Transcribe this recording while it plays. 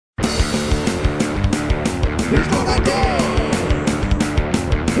He's gonna go.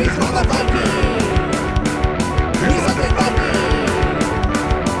 He's gonna fight me. He's a big puppy.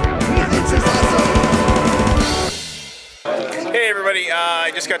 He thinks he's awesome. Hey everybody,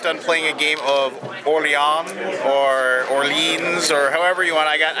 I just got done playing a game of Olreans or Orleans or however you want.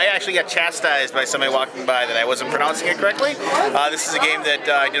 I actually got chastised by somebody walking by that I wasn't pronouncing it correctly. This is a game that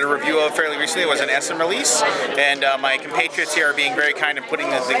I did a review of fairly recently. It was an SM release, and my compatriots here are being very kind and putting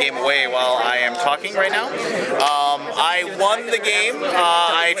the game away while I am talking right now. I won the game.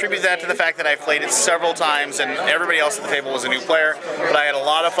 I attribute that to the fact that I've played it several times and everybody else at the table was a new player, but I had a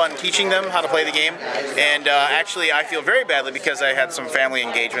lot of fun teaching them how to play the game, and actually I feel very badly because I had some family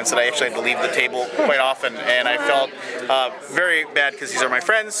engagements that I actually had to leave the table quite often, and I felt very bad because these are my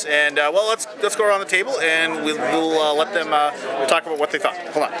friends. And well, let's go around the table and we'll let them talk about what they thought.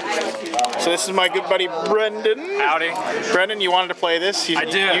 Hold on. So this is my good buddy Brendan. Howdy. Brendan, you wanted to play this? I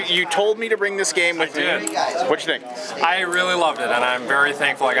did. You told me to bring this game with me. What'd you think? I really loved it, and I'm very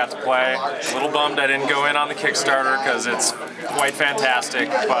thankful I got to play. A little bummed I didn't go in on the Kickstarter because it's quite fantastic,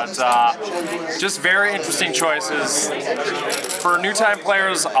 but just very interesting choices. For new-time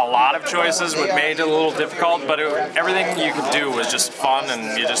players, a lot of choices would made it a little difficult, but everything you could do was just fun,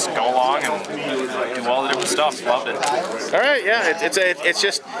 and you just go along and do all the different stuff. Loved it. All right, yeah, it's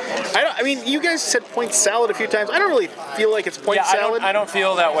just, I mean, you guys said point salad a few times. I don't really feel like it's point salad. I don't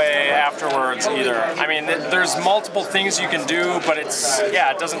feel that way afterwards either. I mean, there's multiple things you can do, but it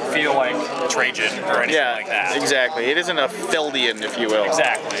doesn't feel like Trajan or anything like that. Exactly. It isn't a Feldian, if you will.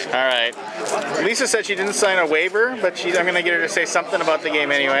 Exactly. All right. Lisa said she didn't sign a waiver, but I'm going to get her to say something about the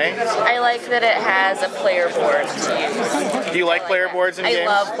game anyway. I like that it has a player board to use. Do you like player boards in games? I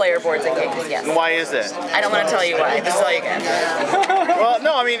love player boards in games, yes. And why is that? I don't want to tell you why. Just tell you again. Well,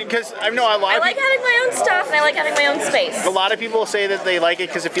 no, I mean, because I know a lot of I like having my own stuff, and I like having my own space. A lot of people say that they like it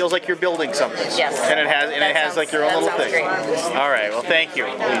because it feels like you're building something. Yes. And it has like your own little thing. Great. All right. Well, thank you,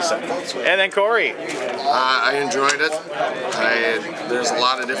 Lisa. And then Corey. I enjoyed it. There's a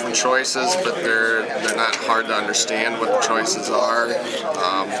lot of different choices, but they're not hard to understand what the choices are.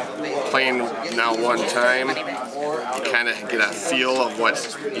 Playing now one time, you kind of get a feel of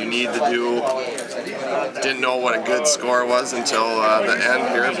what you need to do. Didn't know what a good score was until the end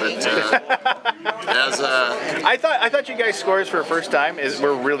here, but I thought you guys' scores for first time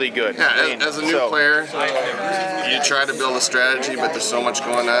were really good. Yeah, as a new player, you try to build a strategy, but there's so much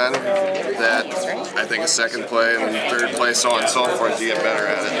going on that I think a second play and third play, so on and so forth, you get better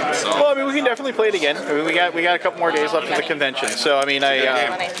at it. So. Well, I mean, we can definitely play it again. I mean, we got a couple more days left of the convention, so I mean,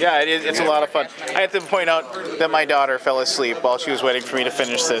 it's a lot of fun. I have to point out that my daughter fell asleep while she was waiting for me to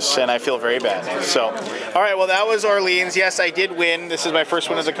finish this, and I feel very bad. So, all right, well, that was Orleans. Yes, I did win. This is my first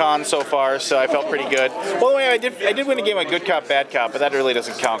one as a con so far, so I felt pretty good. Well, anyway, I did win a game of Good Cop, Bad Cop, but that really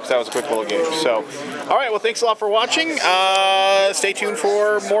doesn't count because that was a quick little game. So, all right, well, thanks a lot for watching. Stay tuned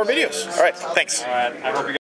for more videos. All right, thanks. All right, I hope you